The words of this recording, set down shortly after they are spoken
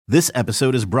This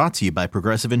episode is brought to you by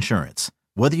Progressive Insurance.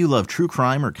 Whether you love true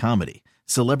crime or comedy,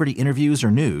 celebrity interviews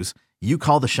or news, you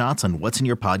call the shots on what's in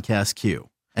your podcast queue.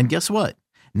 And guess what?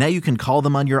 Now you can call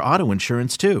them on your auto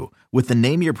insurance too with the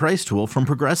Name Your Price tool from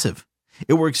Progressive.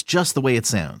 It works just the way it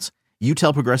sounds. You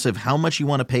tell Progressive how much you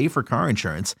want to pay for car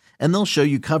insurance, and they'll show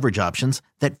you coverage options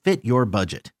that fit your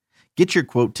budget. Get your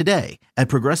quote today at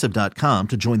Progressive.com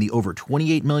to join the over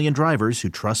 28 million drivers who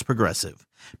trust Progressive.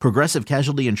 Progressive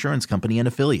Casualty Insurance Company and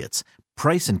Affiliates.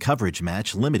 Price and coverage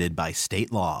match limited by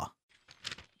state law.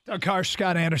 Doug Karsch,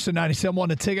 Scott Anderson, 97.1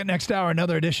 The Ticket. Next hour,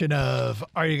 another edition of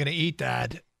Are You Going to Eat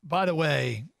That? By the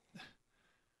way,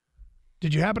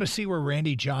 did you happen to see where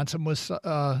Randy Johnson was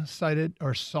cited?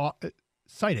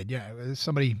 Yeah,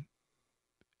 somebody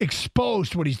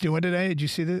exposed what he's doing today. Did you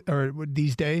see that? Or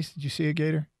these days? Did you see it,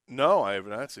 Gator? No, I have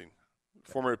not seen.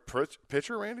 Former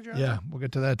pitcher Randy Johnson? Yeah, we'll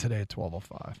get to that today at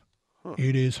 12:05. Huh.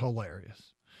 It is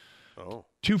hilarious. Oh.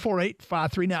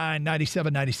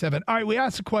 248-539-9797. All right, we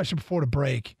asked a question before the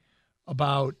break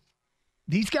about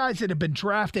these guys that have been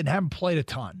drafted and haven't played a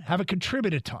ton, haven't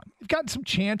contributed a ton. They've gotten some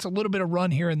chance, a little bit of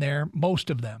run here and there, most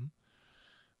of them.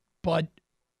 But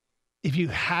if you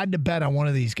had to bet on one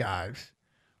of these guys,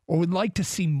 or would like to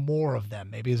see more of them,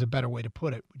 maybe is a better way to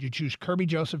put it, would you choose Kirby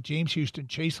Joseph, James Houston,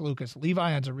 Chase Lucas,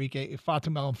 Levi Onwuzurike,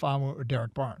 Fatu Melifonwu, or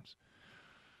Derek Barnes?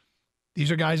 These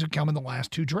are guys who come in the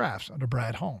last two drafts under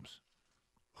Brad Holmes.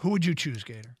 Who would you choose,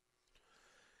 Gator?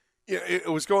 Yeah, it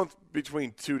was going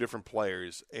between two different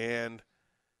players, and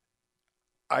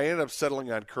I ended up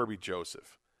settling on Kirby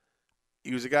Joseph.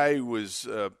 He was a guy who was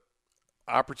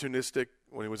opportunistic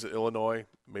when he was at Illinois,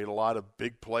 made a lot of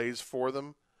big plays for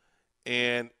them,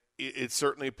 and it's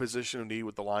certainly a position of need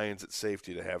with the Lions at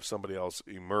safety to have somebody else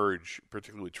emerge,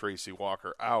 particularly Tracy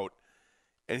Walker, out,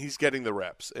 and he's getting the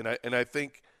reps. And I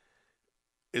think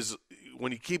is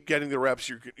when you keep getting the reps,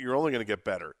 you're only going to get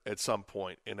better at some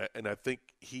point. And I think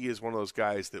he is one of those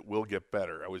guys that will get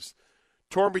better. I was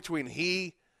torn between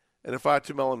he and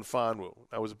Fatu Melifonwu.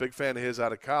 I was a big fan of his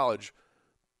out of college,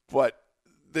 but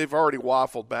they've already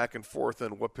waffled back and forth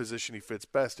on what position he fits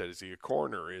best at. Is he a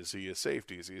corner? Is he a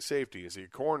safety? Is he a safety? Is he a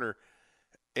corner?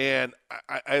 And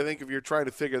I think if you're trying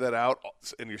to figure that out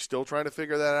and you're still trying to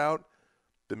figure that out,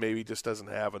 then maybe he just doesn't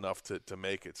have enough to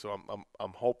make it. So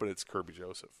I'm hoping it's Kirby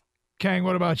Joseph. Kang,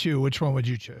 what about you? Which one would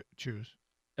you choose?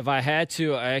 If I had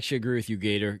to, I actually agree with you,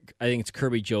 Gator. I think it's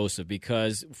Kirby Joseph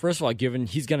because, first of all, given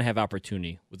he's going to have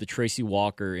opportunity with the Tracy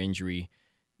Walker injury,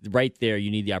 right there,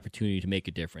 you need the opportunity to make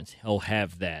a difference. He'll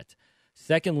have that.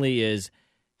 Secondly is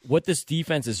what this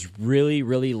defense is really,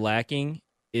 really lacking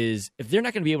is if they're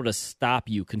not going to be able to stop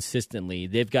you consistently,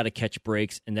 they've got to catch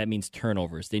breaks, and that means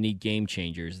turnovers. They need game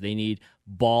changers. They need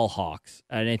ball hawks.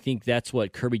 And I think that's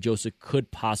what Kirby Joseph could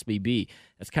possibly be.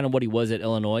 That's kind of what he was at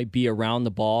Illinois, be around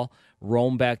the ball,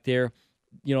 roam back there.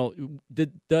 You know, the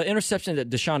interception that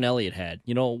Deshaun Elliott had,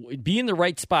 you know, be in the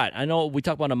right spot. I know we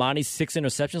talked about Amani's 6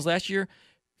 interceptions last year.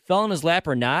 Fell in his lap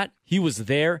or not, he was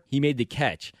there. He made the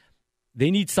catch. They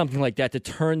need something like that to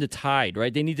turn the tide,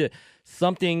 right? They need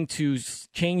something to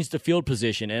change the field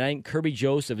position. And I think Kirby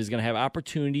Joseph is going to have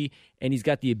opportunity, and he's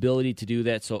got the ability to do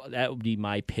that. So that would be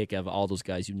my pick of all those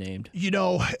guys you named. You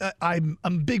know, I'm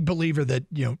a big believer that,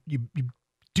 you know, you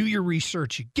do your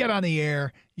research, you get on the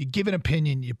air, you give an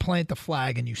opinion, you plant the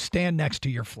flag, and you stand next to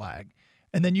your flag.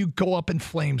 And then you go up in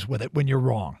flames with it when you're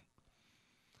wrong.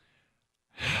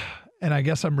 And I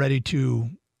guess I'm ready to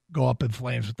go up in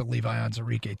flames with the Levi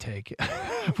Onwuzurike take.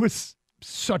 I was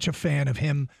such a fan of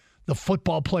him, the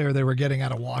football player they were getting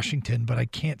out of Washington, but I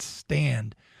can't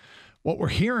stand what we're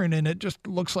hearing, and it just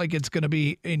looks like it's going to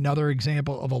be another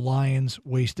example of a Lions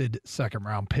wasted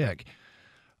second-round pick.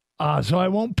 So I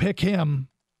won't pick him.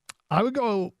 I would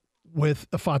go with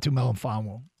Fatu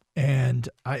Melifonwu, and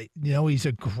he's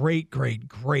a great, great,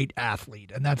 great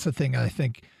athlete, and that's the thing I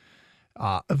think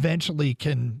eventually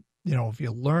can. You know, if you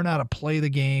learn how to play the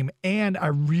game, and I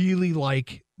really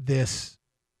like this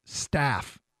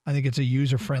staff. I think it's a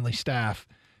user-friendly staff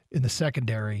in the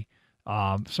secondary.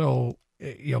 So,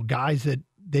 you know, guys that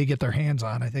they get their hands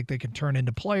on, I think they can turn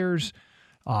into players.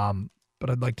 But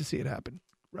I'd like to see it happen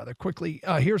rather quickly.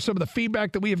 Here's some of the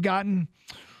feedback that we have gotten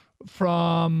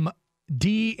from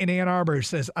D in Ann Arbor. It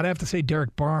says, I'd have to say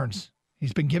Derek Barnes.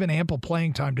 He's been given ample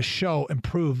playing time to show and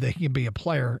prove that he can be a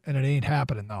player, and it ain't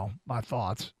happening, though. My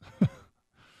thoughts.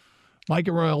 Mike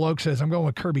in Royal Oak says, I'm going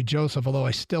with Kirby Joseph, although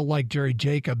I still like Jerry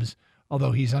Jacobs,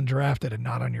 although he's undrafted and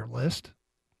not on your list.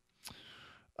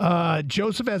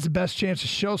 Joseph has the best chance to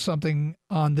show something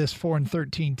on this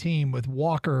 4-13 team with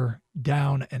Walker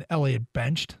down and Elliott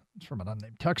benched. It's from an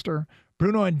unnamed texter.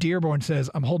 Bruno in Dearborn says,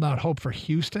 I'm holding out hope for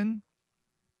Houston.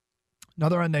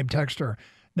 Another unnamed texter.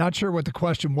 Not sure what the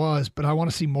question was, but I want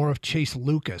to see more of Chase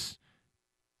Lucas.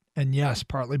 And yes,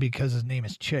 partly because his name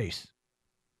is Chase.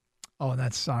 Oh, and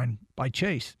that's signed by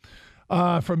Chase.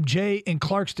 From Jay in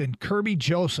Clarkston, Kirby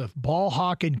Joseph, ball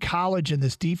hawk in college, and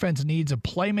this defense needs a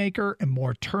playmaker and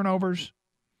more turnovers.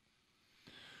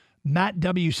 Matt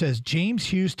W. says, James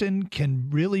Houston, can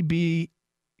he really be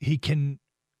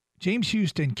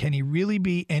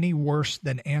any worse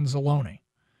than Anzalone?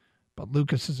 But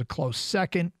Lucas is a close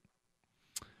second.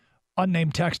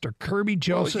 Unnamed texter, Kirby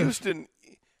Joseph. Well, Houston,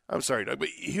 I'm sorry, Doug, but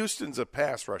Houston's a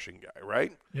pass rushing guy,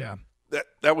 right? Yeah.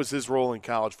 That was his role in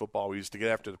college football. We used to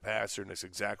get after the passer, and that's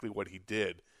exactly what he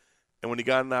did. And when he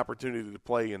got an opportunity to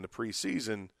play in the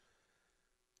preseason,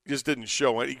 he just didn't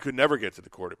show it. He could never get to the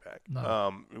quarterback.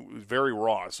 No. It was very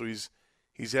raw, so he's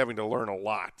having to learn a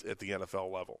lot at the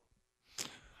NFL level.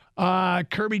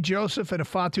 Kirby Joseph and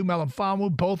Afatu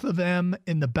Melifonwu, both of them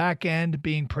in the back end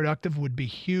being productive would be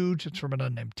huge. It's from an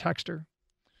unnamed texter.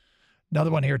 Another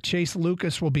one here, Chase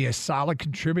Lucas will be a solid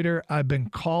contributor. I've been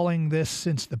calling this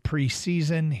since the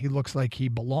preseason. He looks like he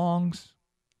belongs.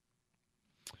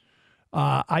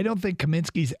 I don't think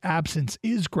Kaminsky's absence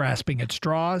is grasping at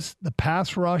straws. The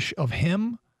pass rush of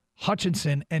him,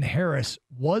 Hutchinson, and Harris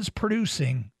was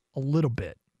producing a little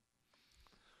bit.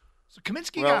 So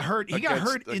Kaminsky got hurt. He got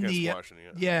hurt in the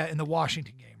in the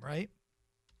Washington game, right?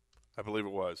 I believe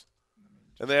it was.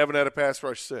 And they haven't had a pass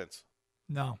rush since.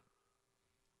 No.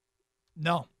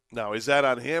 Now, is that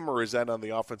on him, or is that on the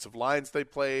offensive lines they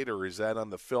played, or is that on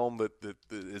the film that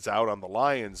is out on the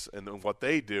Lions and what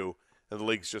they do, and the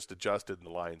league's just adjusted and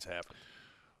the Lions haven't?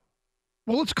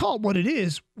 Well, let's call it what it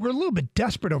is. We're a little bit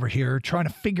desperate over here trying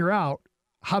to figure out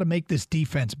how to make this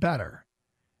defense better.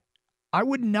 I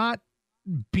would not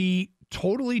be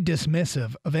totally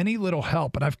dismissive of any little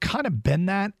help, and I've kind of been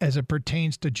that as it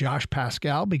pertains to Josh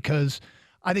Pascal, because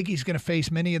I think he's going to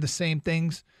face many of the same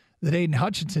things that Aiden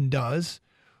Hutchinson does,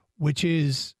 which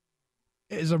is,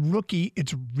 as a rookie,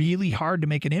 it's really hard to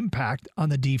make an impact on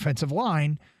the defensive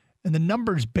line, and the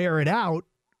numbers bear it out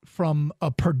from a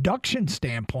production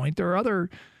standpoint. There are other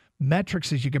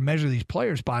metrics that you can measure these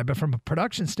players by, but from a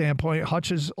production standpoint,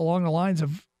 Hutch is along the lines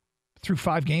of, through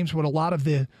 5 games, what a lot of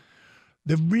the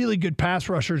really good pass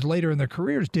rushers later in their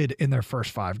careers did in their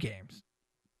first 5 games.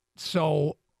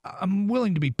 So I'm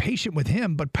willing to be patient with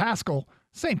him, but Pascal,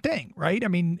 same thing, right? I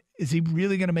mean, is he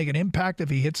really going to make an impact if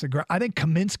he hits the ground? I think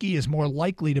Kaminsky is more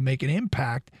likely to make an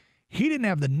impact. He didn't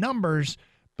have the numbers,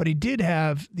 but he did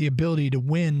have the ability to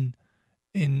win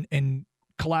in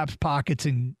collapse pockets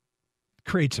and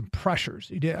create some pressures.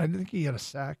 He did. I think he had a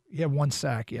sack. He had 1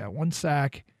 sack. Yeah, 1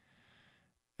 sack.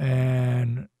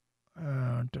 And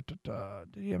did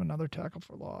he have another tackle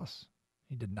for loss?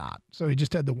 He did not. So he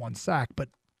just had the 1 sack. But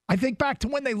I think back to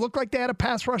when they looked like they had a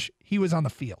pass rush, he was on the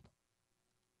field.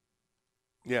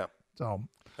 Yeah. So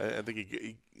I think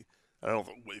he I don't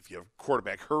know if you have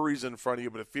quarterback hurries in front of you,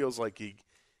 but it feels like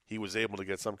he was able to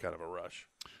get some kind of a rush.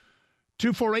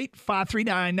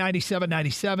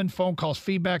 248-539-9797. Phone calls,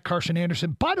 feedback, Carson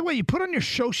Anderson. By the way, you put on your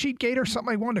show sheet, Gator,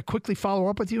 something I wanted to quickly follow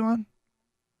up with you on.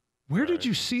 Where did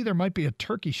you see there might be a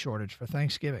turkey shortage for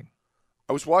Thanksgiving?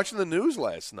 I was watching the news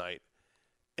last night,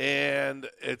 and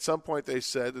at some point they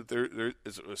said that there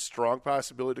is a strong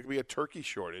possibility there could be a turkey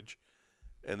shortage,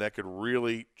 and that could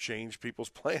really change people's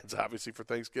plans, obviously, for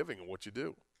Thanksgiving and what you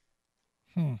do.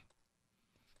 That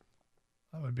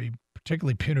would be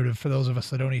particularly punitive for those of us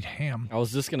that don't eat ham. I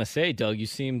was just going to say, Doug, you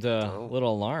seemed a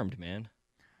little alarmed, man.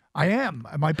 I am.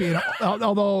 I might be,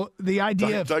 although the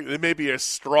idea Doug, it may be a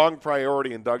strong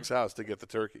priority in Doug's house to get the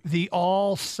turkey. The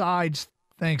all sides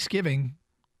Thanksgiving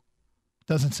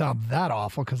doesn't sound that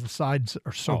awful because the sides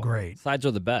are so great. Sides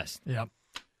are the best. Yep.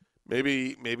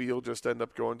 Maybe you'll just end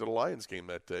up going to the Lions game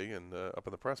that day and up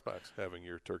in the press box having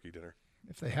your turkey dinner.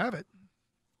 If they have it.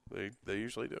 They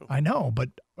usually do. I know, but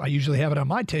I usually have it on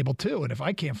my table too, and if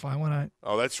I can't find one,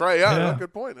 Oh, that's right. Yeah, no,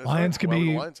 good point. That's Lions right. could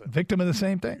be victim of the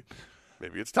same thing.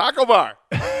 Maybe it's Taco Bar.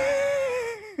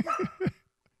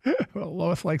 Well,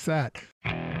 Lois likes that.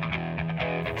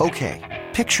 Okay,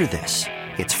 picture this.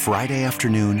 It's Friday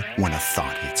afternoon when a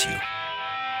thought hits you.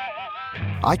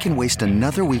 I can waste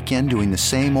another weekend doing the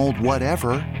same old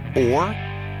whatever, or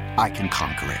I can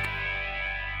conquer it.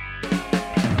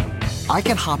 I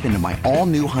can hop into my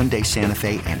all-new Hyundai Santa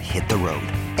Fe and hit the road.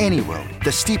 Any road.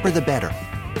 The steeper, the better.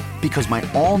 Because my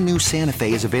all-new Santa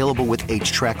Fe is available with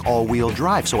H-Track all-wheel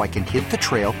drive, so I can hit the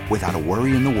trail without a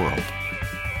worry in the world.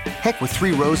 Heck, with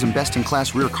 3 rows and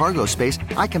best-in-class rear cargo space,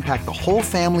 I can pack the whole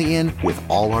family in with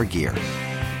all our gear.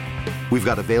 We've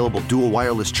got available dual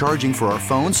wireless charging for our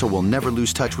phones, so we'll never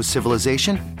lose touch with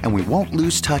civilization, and we won't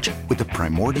lose touch with the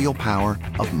primordial power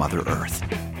of Mother Earth.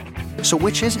 So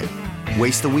which is it?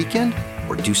 Waste the weekend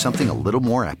or do something a little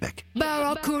more epic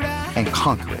and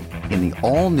conquer it in the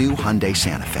all-new Hyundai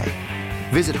Santa Fe?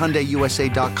 Visit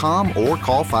HyundaiUSA.com or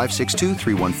call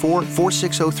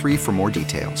 562-314-4603 for more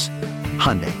details.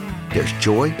 Hyundai, there's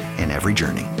joy in every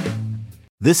journey.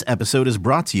 This episode is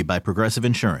brought to you by Progressive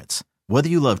Insurance. Whether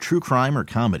you love true crime or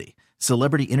comedy,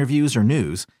 celebrity interviews or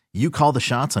news, you call the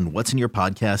shots on what's in your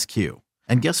podcast queue.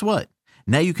 And guess what?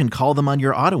 Now you can call them on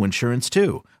your auto insurance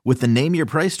too with the Name Your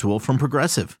Price tool from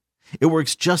Progressive. It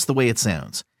works just the way it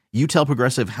sounds. You tell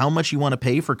Progressive how much you want to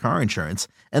pay for car insurance,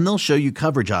 and they'll show you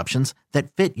coverage options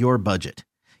that fit your budget.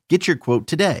 Get your quote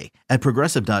today at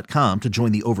Progressive.com to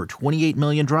join the over 28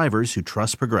 million drivers who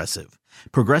trust Progressive.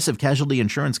 Progressive Casualty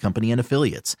Insurance Company and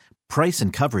Affiliates. Price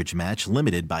and coverage match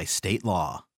limited by state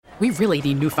law. We really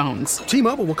need new phones.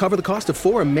 T-Mobile will cover the cost of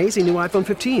 4 amazing new iPhone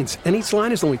 15s, and each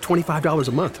line is only $25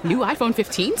 a month. New iPhone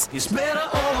 15s? It's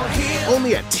better over here.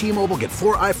 Only at T-Mobile, get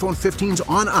 4 iPhone 15s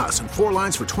on us and 4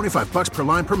 lines for $25 per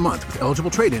line per month with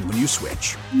eligible trade-in when you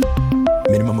switch.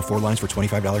 Minimum of 4 lines for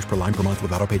 $25 per line per month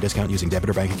with autopay discount using debit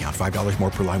or bank account. $5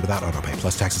 more per line without autopay,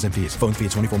 plus taxes and fees. Phone fee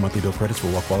at 24 monthly bill credits for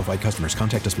well-qualified customers.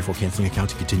 Contact us before canceling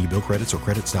account to continue bill credits or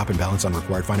credit stop and balance on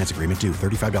required finance agreement due.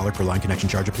 $35 per line connection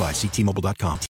charge applies. See T-Mobile.com.